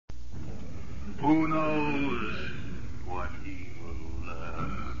Who knows what evil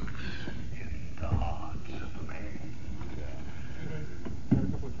lurks in the hearts of men?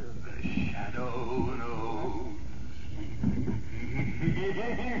 The shadow knows.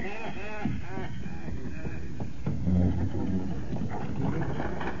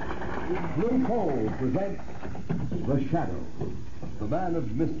 Blue Coal presents The Shadow, the man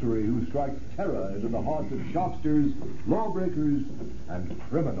of mystery who strikes terror into the hearts of shopsters, lawbreakers, and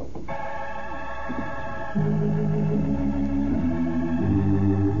criminals.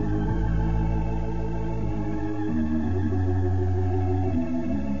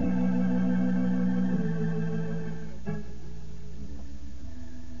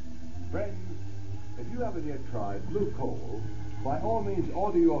 Friends, if you haven't yet tried Blue Coal, by all means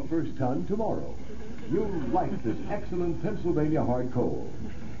order your first ton tomorrow. You'll like this excellent Pennsylvania hard coal.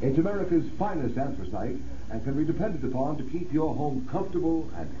 It's America's finest anthracite and can be depended upon to keep your home comfortable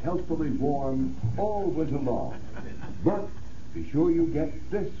and healthfully warm all winter long. But be sure you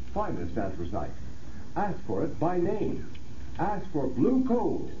get this finest anthracite. Ask for it by name. Ask for Blue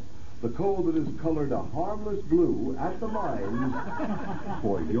Coal, the coal that is colored a harmless blue at the mines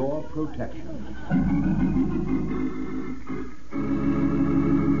for your protection.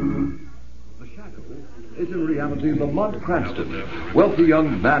 The Shadow is in reality Lamont Cranston, wealthy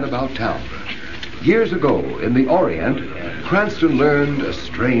young man about town. Years ago, in the Orient, Cranston learned a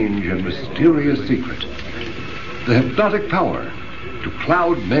strange and mysterious secret. The hypnotic power to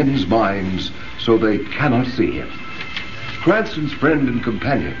cloud men's minds so they cannot see him. Cranston's friend and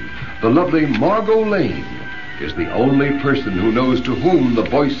companion, the lovely Margo Lane, is the only person who knows to whom the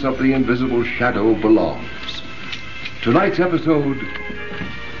voice of the invisible shadow belongs. Tonight's episode,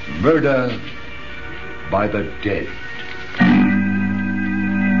 Murder by the Dead.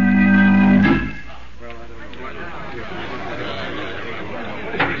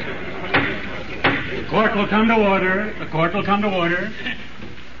 The court will come to order. The court will come to order.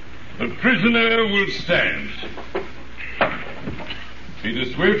 The prisoner will stand. Peter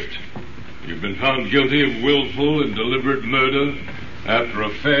Swift, you've been found guilty of willful and deliberate murder after a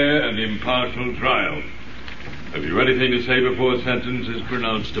fair and impartial trial. Have you anything to say before sentence is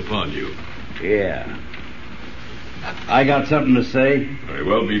pronounced upon you? Yeah. I got something to say. Very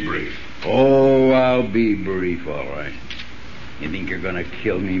well, be brief. Oh, I'll be brief, all right. You think you're going to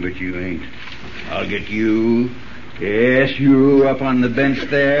kill me, but you ain't. I'll get you, yes, you up on the bench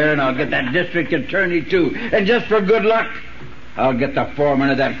there, and I'll get that district attorney, too. And just for good luck, I'll get the foreman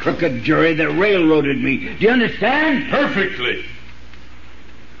of that crooked jury that railroaded me. Do you understand? Perfectly.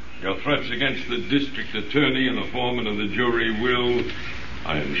 Your threats against the district attorney and the foreman of the jury will,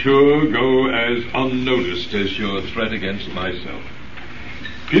 I am sure, go as unnoticed as your threat against myself.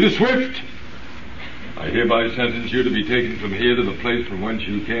 Peter Swift, I hereby sentence you to be taken from here to the place from whence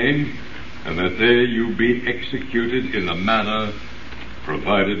you came, and that there you be executed in the manner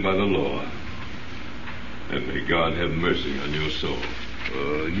provided by the law. And may God have mercy on your soul.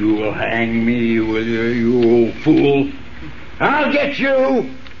 You will hang me, will you, you old fool? I'll get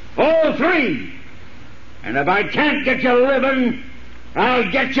you, all three. And if I can't get you living, I'll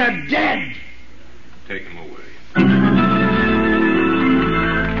get you dead. Take him away.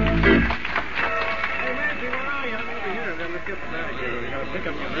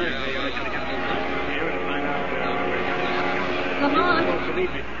 Lamont.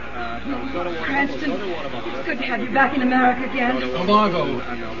 Cranston, it's good to have you back in America again. Oh, Margo,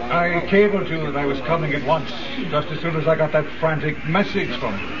 I cabled you that I was coming at once, just as soon as I got that frantic message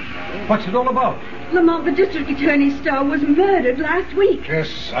from you. What's it all about? Lamont, the district attorney Stowe was murdered last week.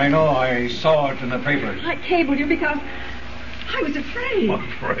 Yes, I know. I saw it in the papers. I cabled you because I was afraid.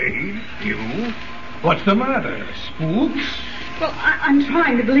 Afraid? You? What's the matter? Spooks? Well, I'm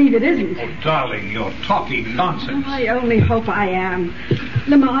trying to believe it isn't. Oh, darling, you're talking nonsense. I only hope I am.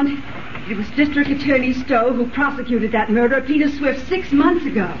 Lamont, it was District Attorney Stowe who prosecuted that murder of Peter Swift 6 months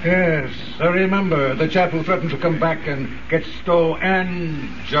ago. Yes, I remember. The chap who threatened to come back and get Stowe and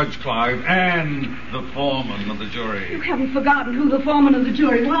Judge Clive and the foreman of the jury. You haven't forgotten who the foreman of the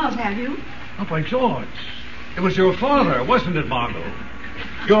jury was, have you? Oh, by George. It was your father, wasn't it, Margo?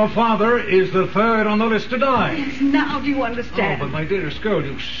 Your father is the third on the list to die. Yes, now do you understand? Oh, but my dearest girl,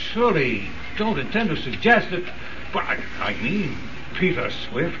 you surely don't intend to suggest that... But I mean, Peter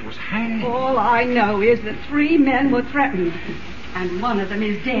Swift was hanged. All I know is that 3 men were threatened, and one of them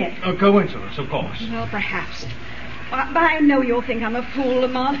is dead. A coincidence, of course. Well, perhaps. But I know you'll think I'm a fool,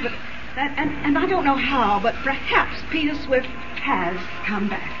 Lamont, but... And I don't know how, but perhaps Peter Swift has come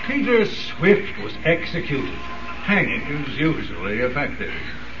back. Peter Swift was executed. Hanging is usually effective.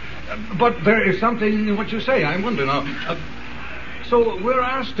 But there is something in what you say. I wonder now. So we're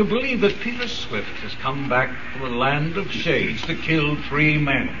asked to believe that Peter Swift has come back from the land of shades to kill 3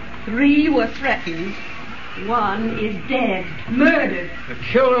 men. 3 were threatened. 1 is dead, murdered. The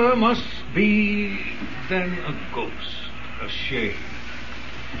killer must be, then, a ghost, a shade.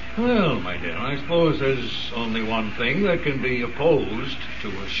 Well, my dear, I suppose there's only one thing that can be opposed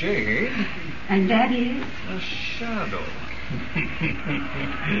to a shade. And that is? A shadow.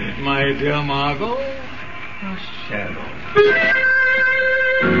 My dear Margo, a shadow.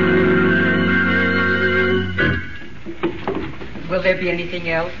 Will there be anything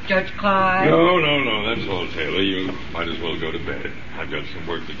else, Judge Clive? No, that's all, Taylor. You might as well go to bed. I've got some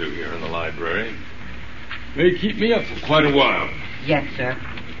work to do here in the library. May keep me up for quite a while. Yes, sir.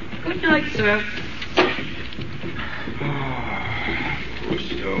 Good night, sir. Poor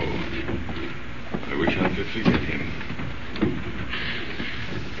Stowe. I wish I could forget him.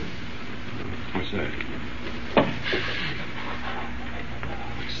 What's that?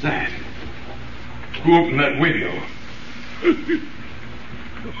 What's that? Who opened that window?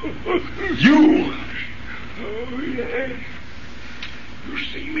 You! Oh, yes. You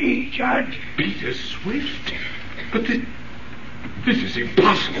see me, Judge? Peter Swift? But this is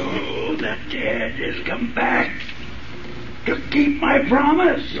impossible. Oh, the dead has come back to keep my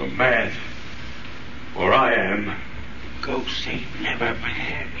promise. You're mad. Or I am. Ghosts ain't never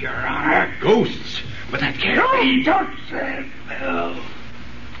mad, Your Honor. Ghosts? But that can't be. Don't say well.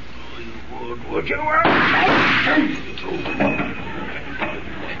 Oh, you would you?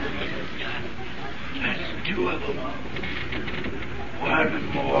 That's 2 of them. 1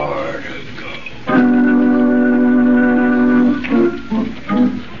 more to go.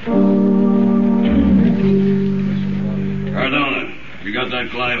 Cardona, you got that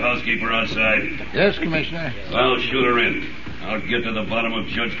Clive housekeeper outside? Yes, Commissioner. Well, shoot her in. I'll get to the bottom of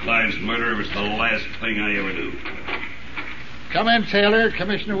Judge Clive's murder if it's the last thing I ever do. Come in, Taylor.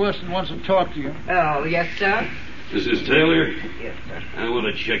 Commissioner Weston wants to talk to you. Oh, yes, sir. Mrs. Taylor, Yes, sir. I want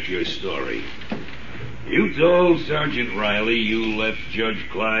to check your story. You told Sergeant Riley you left Judge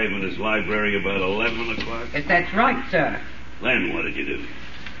Clive in his library about 11 o'clock? Yes, that's right, sir. Then what did you do?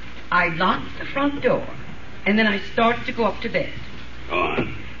 I locked the front door, and then I started to go up to bed. Go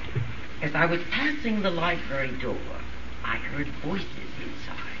on. As I was passing the library door, I heard voices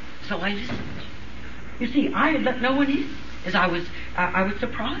inside, so I listened. You see, I had let no one in, as I was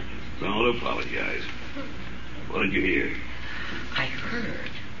surprised. Don't apologize. What did you hear? I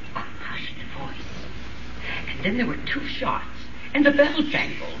heard a hushed voice, and then there were 2 shots, and the bell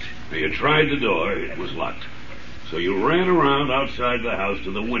jangled. Now, you tried the door. It was locked. So you ran around outside the house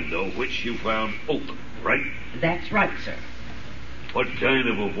to the window, which you found open, right? That's right, sir. What kind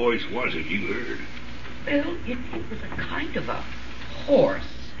of a voice was it you heard? Well, it was a kind of a hoarse,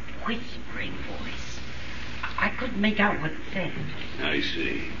 whispering voice. I couldn't make out what it said. I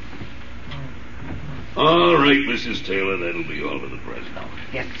see. All right, Mrs. Taylor, that'll be all for the present. Oh,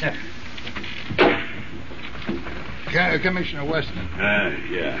 yes, sir. Commissioner Weston.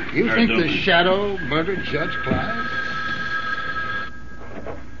 Yeah. You think the Cardona. shadow murdered Judge Clive?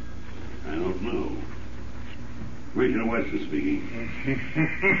 I don't know. Commissioner Weston speaking.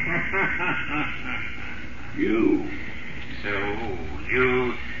 You. So,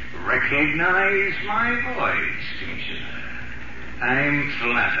 you recognize my voice, Commissioner. I'm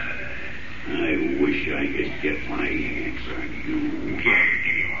flattered. I wish I could get my hands on you. Get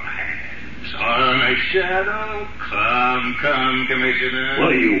your hands on my shadow. Come, Commissioner. What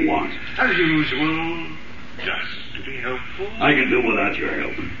do you want? As usual, just to be helpful. I can do without your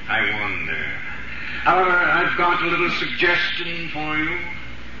help. I wonder. However, I've got a little suggestion for you.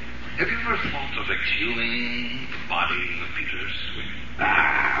 Have you ever thought of exhuming the body of Peter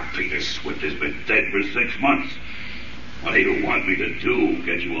Swift? Peter Swift has been dead for 6 months. What do you want me to do?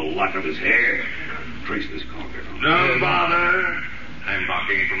 Get you a lock of his hair? Trace this conger. Don't bother. I'm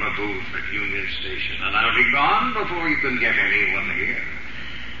walking from a booth at Union Station, and I'll be gone before you can get anyone here.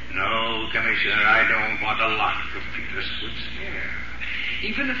 No, Commissioner, I don't want a lock of Peter Swift's hair.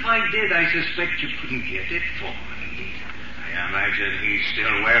 Even if I did, I suspect you couldn't get it for me. I imagine he's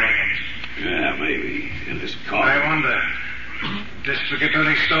still wearing it. Yeah, maybe. In his car. I wonder. District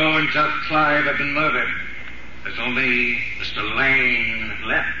Attorney Stowe and Judge Clive have been murdered. There's only Mr. Lane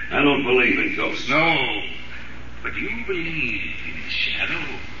left. I don't believe in ghosts. No, but you believe in his shadow,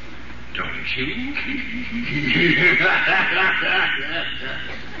 don't you?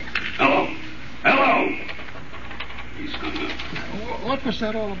 Hello. He's hung up. What was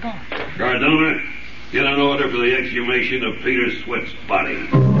that all about? Cardona, get an order for the exhumation of Peter Swift's body.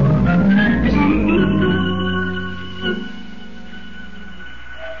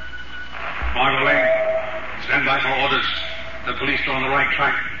 Margo Lane, stand by for orders. The police are on the right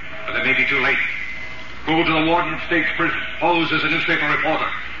track, but they may be too late. Go to the Warden State's prison. Pose as a newspaper reporter.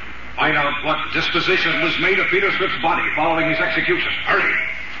 Find out what disposition was made of Peter Swift's body following his execution. Hurry.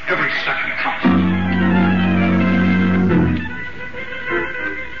 Every second counts.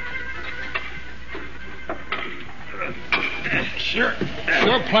 Sure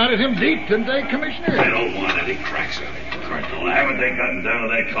planted him deep, didn't they, Commissioner? I don't want any cracks on it, Colonel. Haven't they gotten down to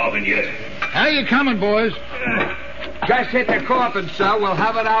that coffin yet? How you coming, boys? Just hit the coffin, sir. We'll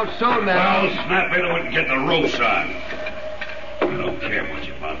have it out soon now. Well, snap into it and get the ropes on. I don't care much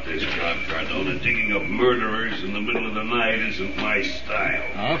about this job, Cardone. The digging up murderers in the middle of the night isn't my style.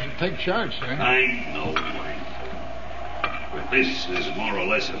 I'll have to take charge, sir. I know mine. But this is more or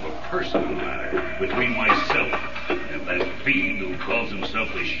less of a personal matter between myself and that fiend who calls himself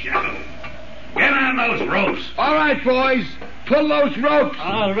the Shadow. Get on those ropes. All right, boys. Pull those ropes.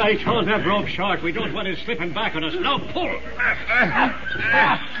 All right, hold that rope short. We don't want it slipping back on us. Now pull.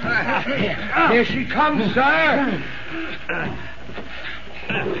 Here she comes, sir.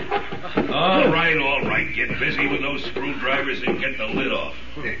 All right. Get busy with those screwdrivers and get the lid off.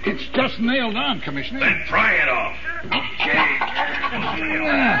 It's just nailed on, Commissioner. Then pry it off.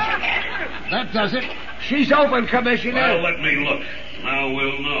 That does it. She's open, Commissioner. Well, let me look. Now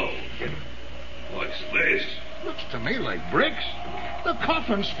we'll know. What's this? Looks to me like bricks. The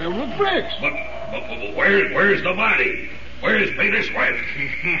coffin's filled with bricks. But where's the body? Where's Peter Swift?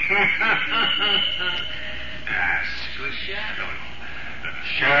 Ask the Shadow.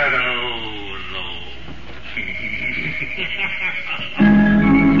 Shadow, no.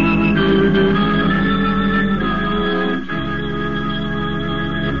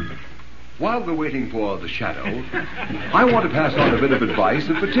 While we're waiting for the Shadow, I want to pass on a bit of advice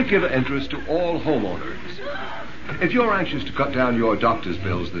of particular interest to all homeowners. If you're anxious to cut down your doctor's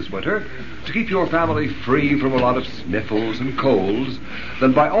bills this winter, to keep your family free from a lot of sniffles and colds,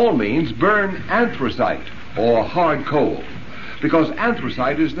 then by all means burn anthracite or hard coal, because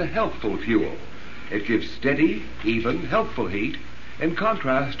anthracite is the healthful fuel. It gives steady, even, healthful heat, in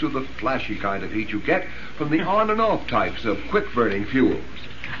contrast to the flashy kind of heat you get from the on and off types of quick-burning fuels.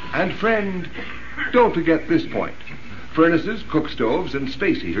 And friend, don't forget this point. Furnaces, cook stoves, and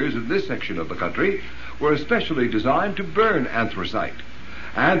space heaters in this section of the country were especially designed to burn anthracite.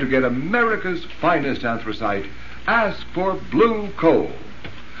 And to get America's finest anthracite, ask for blue coal.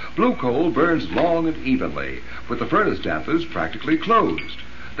 Blue coal burns long and evenly, with the furnace dampers practically closed.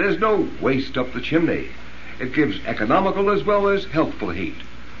 There's no waste up the chimney. It gives economical as well as healthful heat.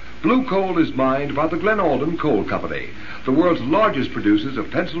 Blue coal is mined by the Glenalden Coal Company, the world's largest producers of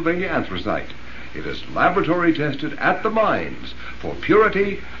Pennsylvania anthracite. It is laboratory tested at the mines for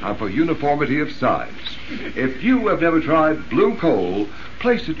purity and for uniformity of size. If you have never tried blue coal,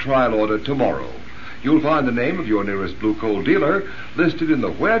 place a trial order tomorrow. You'll find the name of your nearest blue coal dealer listed in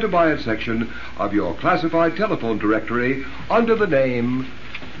the Where to Buy It section of your classified telephone directory under the name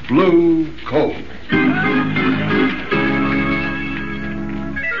Blue Coal.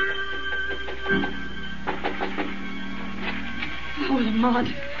 Oh,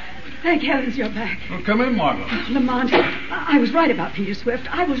 Lamont. Thank heavens you're back. Well, come in, Margo. Oh, Lamont, I was right about Peter Swift.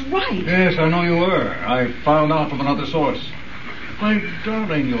 I was right. Yes, I know you were. I found out from another source. My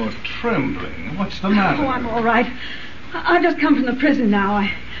darling, you're trembling. What's the matter? Oh, I'm all right. I've just come from the prison now.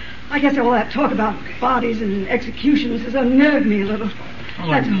 I guess all that talk about bodies and executions has unnerved me a little.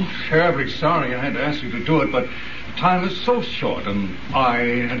 Well, I'm terribly sorry I had to ask you to do it, but time is so short, and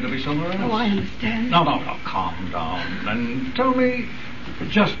I had to be somewhere else. Oh, I understand. No, calm down, and tell me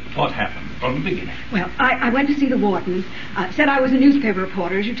just what happened from the beginning. Well, I went to see the warden, said I was a newspaper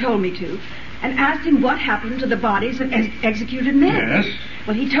reporter, as you told me to, and asked him what happened to the bodies of executed men. Yes?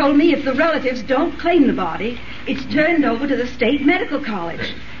 Well, he told me if the relatives don't claim the body, it's turned over to the State Medical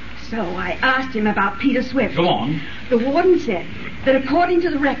College. So I asked him about Peter Swift. Go on. The warden said that according to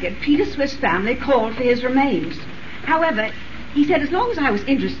the record, Peter Swift's family called for his remains. However, he said as long as I was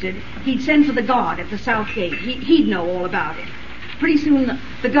interested, he'd send for the guard at the south gate. He'd know all about it. Pretty soon,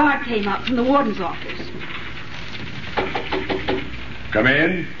 the guard came up from the warden's office. Come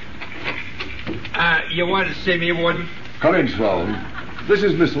in. You want to see me, Warden? Come in, Sloan. This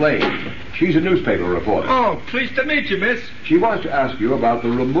is Miss Lane. She's a newspaper reporter. Oh, pleased to meet you, miss. She wants to ask you about the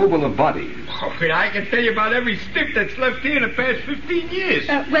removal of bodies. Oh, I can tell you about every stick that's left here in the past 15 years.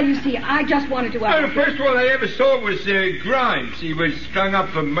 Well, you see, I just wanted to ask... The first one I ever saw was Grimes. He was strung up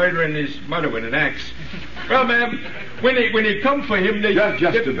for murdering his mother with an axe. Well, ma'am, when they come for him, they...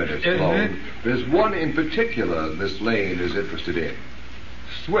 Just a minute, Sloan. There's one in particular Miss Lane is interested in.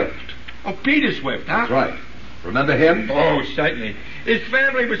 Swift. Oh, Peter Swift, huh? That's right. Remember him? Oh, certainly. His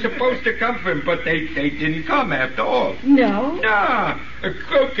family was supposed to come for him, but they didn't come after all. No? Nah, a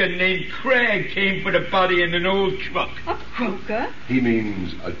croaker named Cragg came for the body in an old truck. A croaker? He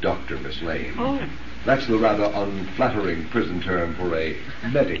means a doctor, Miss Lane. Oh. That's the rather unflattering prison term for a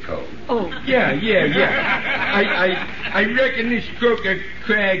medico. Oh. Yeah. I reckon this croaker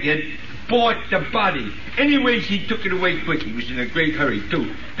Cragg had bought the body. Anyways, he took it away quick. He was in a great hurry,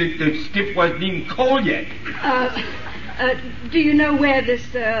 too. The stiff wasn't even cold yet. Do you know where this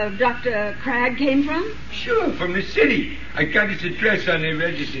Dr. Cragg came from? Sure, from the city. I got his address on the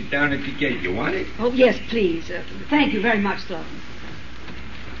register down at the gate. You want it? Oh, yes, please. Thank you very much, Sloan.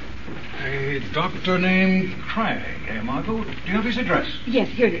 A doctor named Cragg, Margo? Do you have his address? Yes,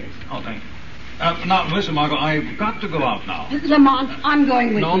 here it is. Oh, thank you. Now, listen, Margo, I've got to go out now. Lamont, I'm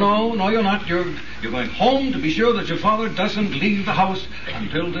going with you. No, you're not. You're going home to be sure that your father doesn't leave the house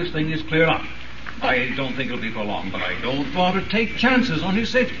until this thing is cleared up. I don't think it'll be for long, but I don't want to take chances on his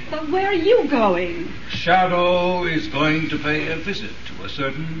safety. But where are you going? Shadow is going to pay a visit to a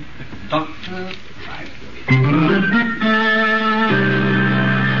certain Dr. Cragg.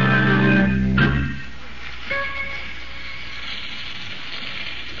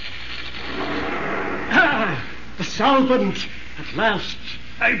 The solvent! At last,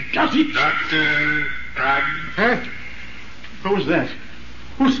 I've got it! Dr. Cragg? Huh? Who was that?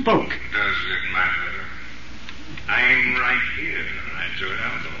 Who spoke? Does it matter? I'm right here at your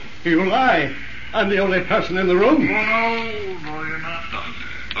elbow. You lie. I'm the only person in the room. No, you're not, Doctor.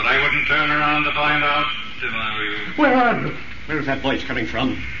 But I wouldn't turn around to find out if I were you. Where are you? Where's that voice coming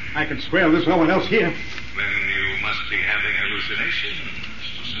from? I can swear there's no one else here. Then you must be having hallucinations,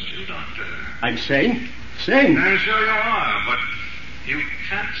 mustn't you, Doctor? I'm sane. Sane. I'm sure you are, but you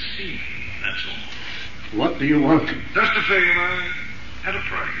can't see, that's all. What do you want? Just a favor at a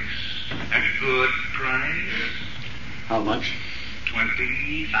price. A good price. How much?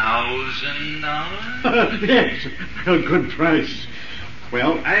 $20,000? Yes, a good price.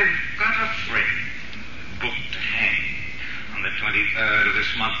 Well, I've got a friend booked to hang on the 23rd of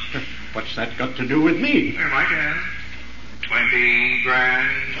this month. What's that got to do with me? Well, I guess. 20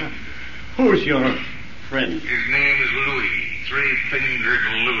 grand. Who's your friend? His name is Louis. Three-fingered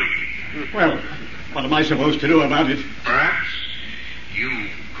Louis. Well, what am I supposed to do about it? Perhaps you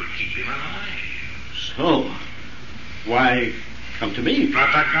could keep him alive. So, why come to me?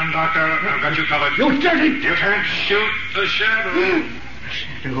 Drop that gun, Doctor. I've got you covered. You dirty... You can't shoot the shadow.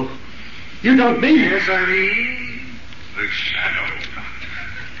 Shadow? You don't mean... Yes, I mean the shadow, Doctor.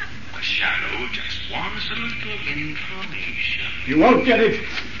 The shadow just wants a little information. You won't get it.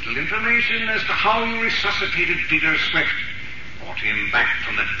 Little information as to how you resuscitated Peter Swift. Brought him back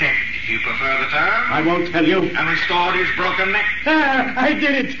from the dead, if you prefer the term. I won't tell you. And restored his broken neck. I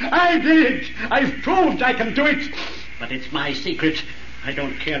did it. I've proved I can do it. But it's my secret. I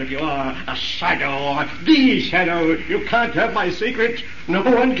don't care if you are a shadow or the shadow. You can't have my secret. No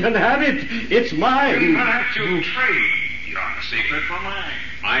one can have it. It's mine. You'll have to trade your secret for mine.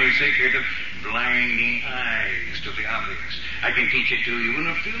 My secret of blinding eyes to the obvious. I can teach it to you in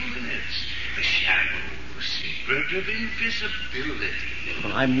a few minutes. The shadow's secret of invisibility.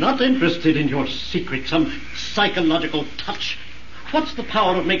 Well, I'm not interested in your secret, some psychological touch. What's the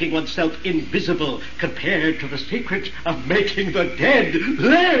power of making oneself invisible compared to the secret of making the dead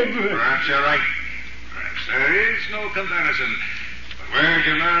live? Perhaps you're right. Perhaps there is no comparison. But where'd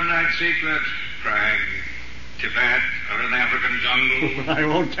you learn that secret, Cragg? Tibet or an African jungle? I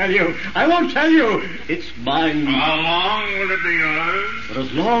won't tell you. It's mine. How long will it be yours? For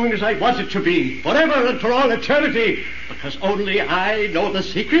as long as I want it to be. Forever and for all eternity. Because only I know the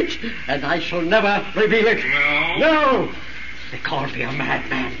secret, and I shall never reveal it. No. They called me a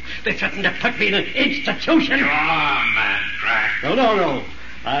madman. They threatened to put me in an institution. You're mad, Cragg. No.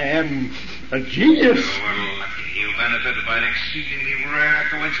 I am a genius. You were lucky. You benefited by an exceedingly rare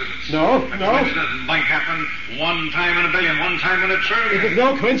coincidence. No. A coincidence might happen one time in a billion, one time in a trillion. It was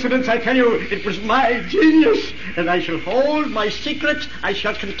no coincidence, I tell you. It was my genius. And I shall hold my secret. I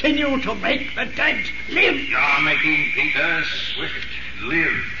shall continue to make the dead live. You're making Peter Swift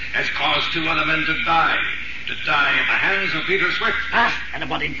live has caused two other men to die. To die at the hands of Peter Swift. And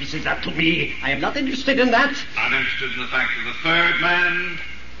what interest is that to me? I am not interested in that. Not interested in the fact that the third man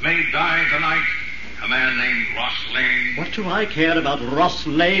may die tonight. A man named Ross Lane. What do I care about Ross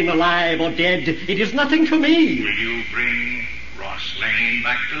Lane alive or dead? It is nothing to me. Will you bring Ross Lane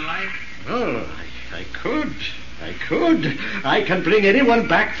back to life? Oh, I could. I can bring anyone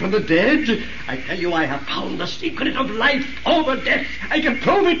back from the dead. I tell you, I have found the secret of life over death. I can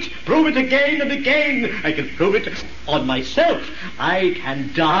prove it again and again. I can prove it on myself. I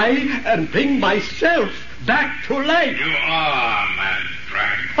can die and bring myself back to life. You are mad,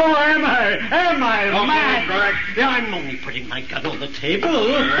 Craig. Oh, am I Okay, mad? Craig. Yeah, I'm only putting my gun on the table.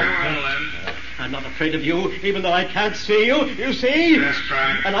 Very well, then. I'm not afraid of you, even though I can't see you, you see? Yes,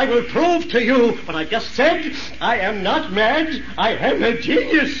 Craig. And I will prove to you what I just said. I am not mad. I am a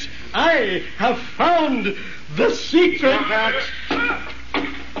genius. I have found the secret. Stop that.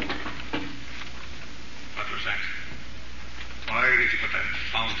 What was that? Why did you put that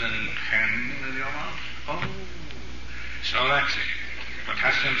fountain pen in your mouth? Oh, so that's it.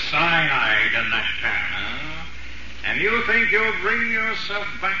 Potassium cyanide in that pen, huh? And you think you'll bring yourself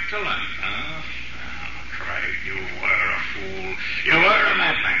back to life, huh? Oh, Craig, you were a fool. You were a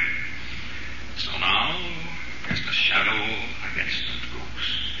madman. So now, there's the shadow against the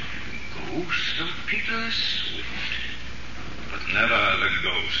ghost. Ghost of Peter Swift. But never the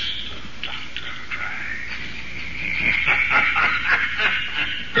ghost of Dr. Craig.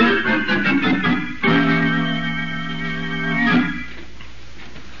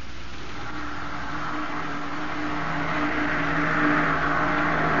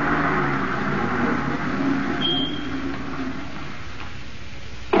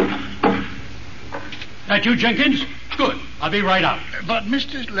 That you, Jenkins? Good. I'll be right out. But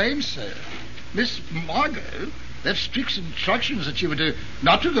Mr. Lane, sir, Miss Margo left strict instructions that you were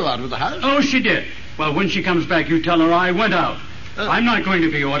not to go out of the house. Oh, she did. Well, when she comes back, you tell her I went out. I'm not going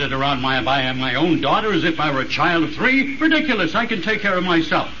to be ordered around by my own daughter as if I were a child of 3. Ridiculous. I can take care of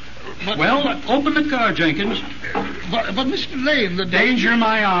myself. Open the car, Jenkins. But Mr. Lane, the danger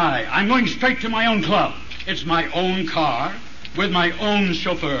my eye. I'm going straight to my own club. It's my own car with my own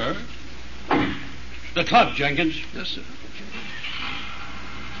chauffeur. The club, Jenkins. Yes, sir.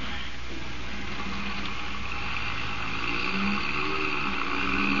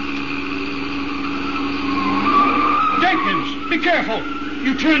 Jenkins, be careful.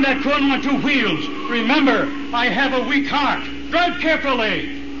 You turn that corner on 2 wheels. Remember, I have a weak heart. Drive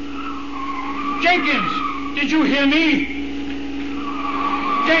carefully. Jenkins, did you hear me?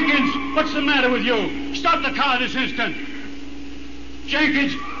 Jenkins, what's the matter with you? Stop the car this instant.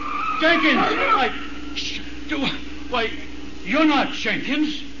 Jenkins, why, you're not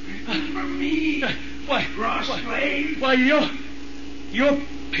Jenkins. For me. Ross Lane. Why, you're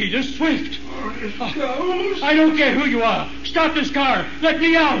Peter Swift. Ghost. I don't care who you are. Stop this car. Let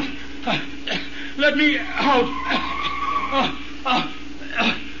me out. Let me out.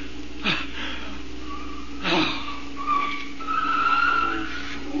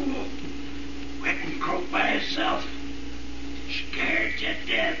 Fool. Went and croaked by himself. Scared to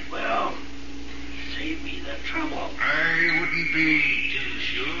death. Well, save me the trouble. I wouldn't be too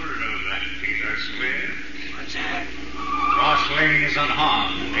sure of that, Peter Swift. What's that? Ross Lane is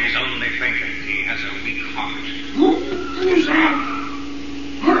unharmed. He's only thinking. He has a weak heart. Who's that?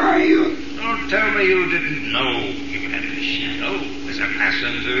 Where are you? Don't tell me you didn't know you had a shadow as a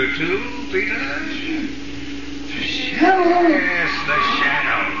passenger, too, Peter? The shadow? Yes, the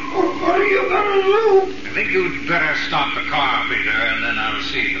shadow. What are you going to do? I think you'd better stop the car, Peter, and then I'll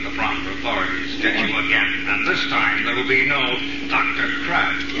see that the proper authorities get you again. And this time there'll be no Dr.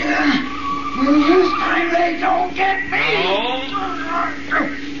 Kraft. Yeah. Well, this time they don't get me. No?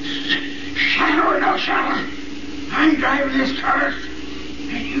 Shadow or no shadow. I'm driving this car.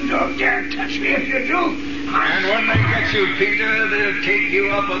 And you don't dare touch me if you do. And when they get you, Peter, they'll take you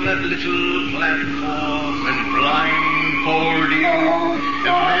up on that little platform and blindfold you.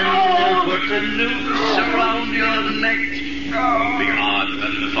 And then they'll put the noose around your neck. It'll be hard for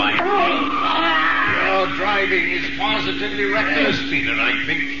them to find you. Your driving is positively reckless, Peter. I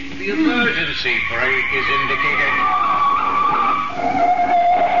think the emergency brake is indicated.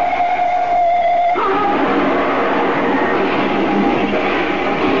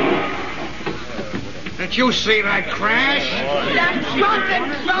 Did you see that crash? That drunken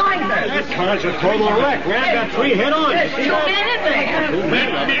driver. That car's a total wreck. We have got 3 head-ons.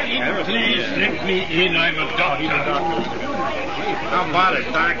 Please let me in. I'm a doctor. How about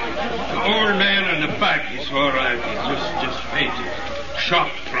it, Doc? The old man in the back is all right. He's just fainted.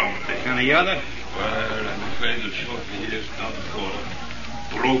 Shock, probably. And the other? Well, I'm afraid the chauffeur is done for.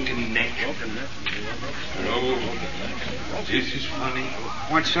 Broken neck. Oh, this is funny.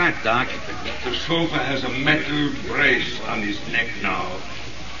 What's that, Doc? The chauffeur has a metal brace on his neck now.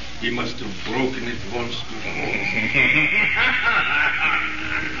 He must have broken it once before.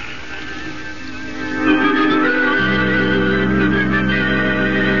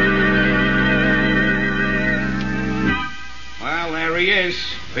 Well, there he is,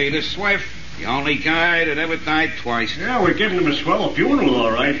 Peter Swift. The only guy that ever died twice. Yeah, we're giving him a swell funeral,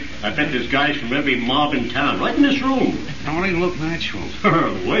 all right. I bet there's guys from every mob in town, right in this room. It only look natural.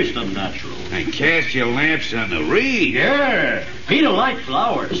 Waste of natural. And cast your lamps on the reed. Yeah, Peter liked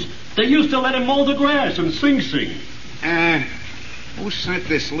flowers. They used to let him mow the grass and sing. Who sent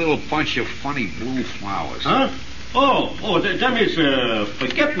this little bunch of funny blue flowers? Huh? Oh, them is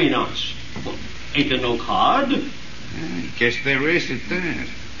forget-me-nots. Well, ain't there no card? I guess there is at that.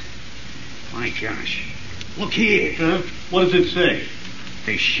 My gosh. Look here. What does it say?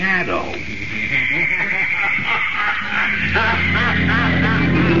 The shadow.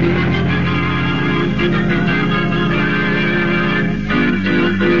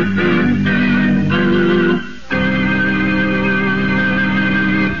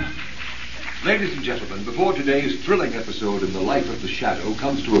 Ladies and gentlemen, before today's thrilling episode in the life of the shadow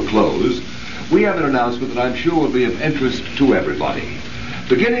comes to a close, we have an announcement that I'm sure will be of interest to everybody.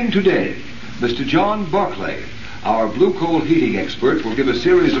 Beginning today, Mr. John Barclay, our blue coal heating expert, will give a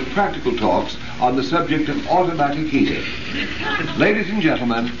series of practical talks on the subject of automatic heating. Ladies and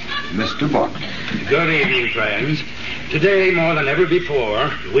gentlemen, Mr. Barclay. Good evening, friends. Today, more than ever before,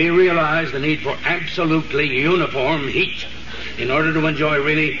 we realize the need for absolutely uniform heat in order to enjoy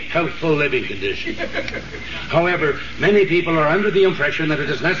really healthful living conditions. However, many people are under the impression that it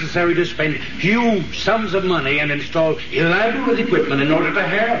is necessary to spend huge sums of money and install elaborate equipment in order to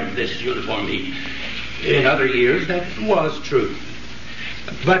have this uniform heat. In other years, that was true.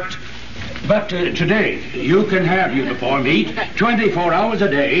 But today, you can have uniform heat 24 hours a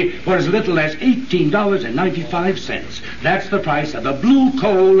day for as little as $18.95. That's the price of a blue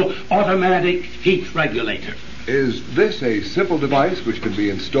coal automatic heat regulator. Is this a simple device which can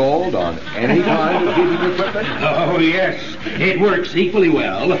be installed on any kind of heating equipment? Oh, yes. It works equally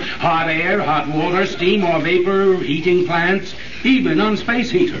well. Hot air, hot water, steam or vapor, heating plants, even on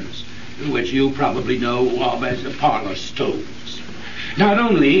space heaters, which you probably know of as parlor stoves. Not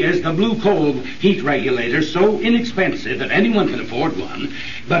only is the blue coal heat regulator so inexpensive that anyone can afford one,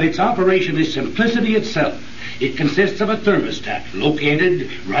 but its operation is simplicity itself. It consists of a thermostat located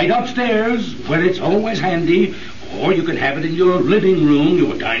right upstairs where it's always handy, or you can have it in your living room,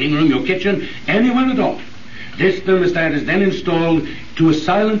 your dining room, your kitchen, anywhere at all. This thermostat is then installed to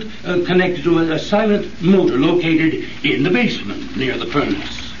connected to a silent motor located in the basement near the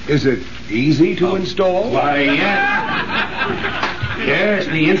furnace. Is it easy to install? Why, yes. Yes,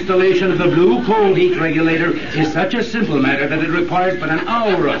 the installation of the blue coal heat regulator is such a simple matter that it requires but an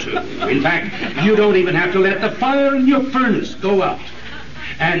hour or two. In fact, you don't even have to let the fire in your furnace go out.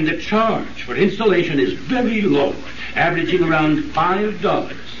 And the charge for installation is very low, averaging around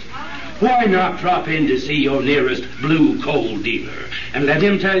 $5. Why not drop in to see your nearest blue coal dealer and let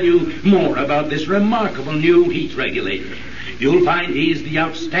him tell you more about this remarkable new heat regulator? You'll find he's the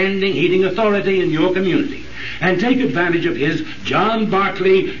outstanding heating authority in your community. And take advantage of his John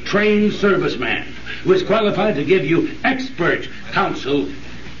Barclay trained serviceman, who is qualified to give you expert counsel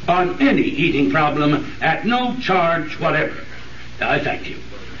on any heating problem at no charge whatever. I thank you.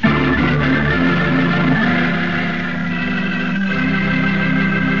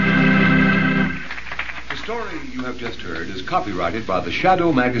 The story you have just heard is copyrighted by the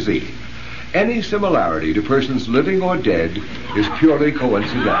Shadow magazine. Any similarity to persons living or dead is purely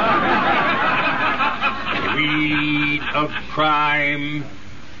coincidental. Weed of crime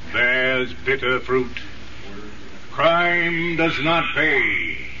bears bitter fruit. Crime does not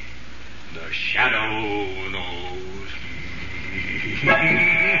pay. The shadow knows.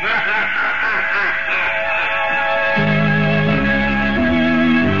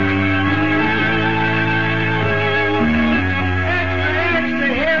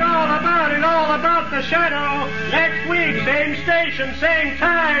 The Shadow. Next week, same station, same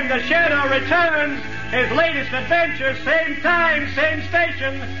time. The Shadow returns. His latest adventure, same time, same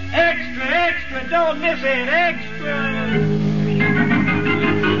station. Extra, extra, don't miss it. Extra.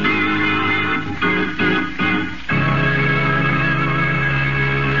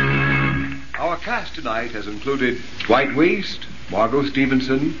 Our cast tonight has included Dwight Weist, Margo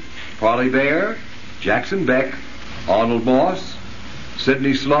Stevenson, Parley Bear, Jackson Beck, Arnold Moss,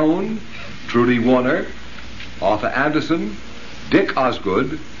 Sidney Sloan, Trudy Warner, Arthur Anderson, Dick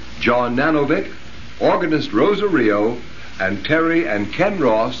Osgood, John Nanovic, organist Rosa Rio, and Terry and Ken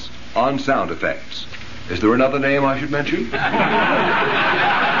Ross on sound effects. Is there another name I should mention? And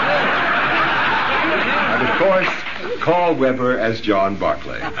of course, Carl Weber as John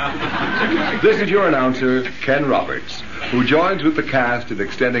Barclay. This is your announcer, Ken Roberts, who joins with the cast in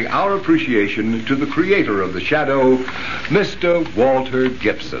extending our appreciation to the creator of The Shadow, Mr. Walter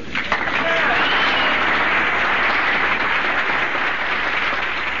Gibson.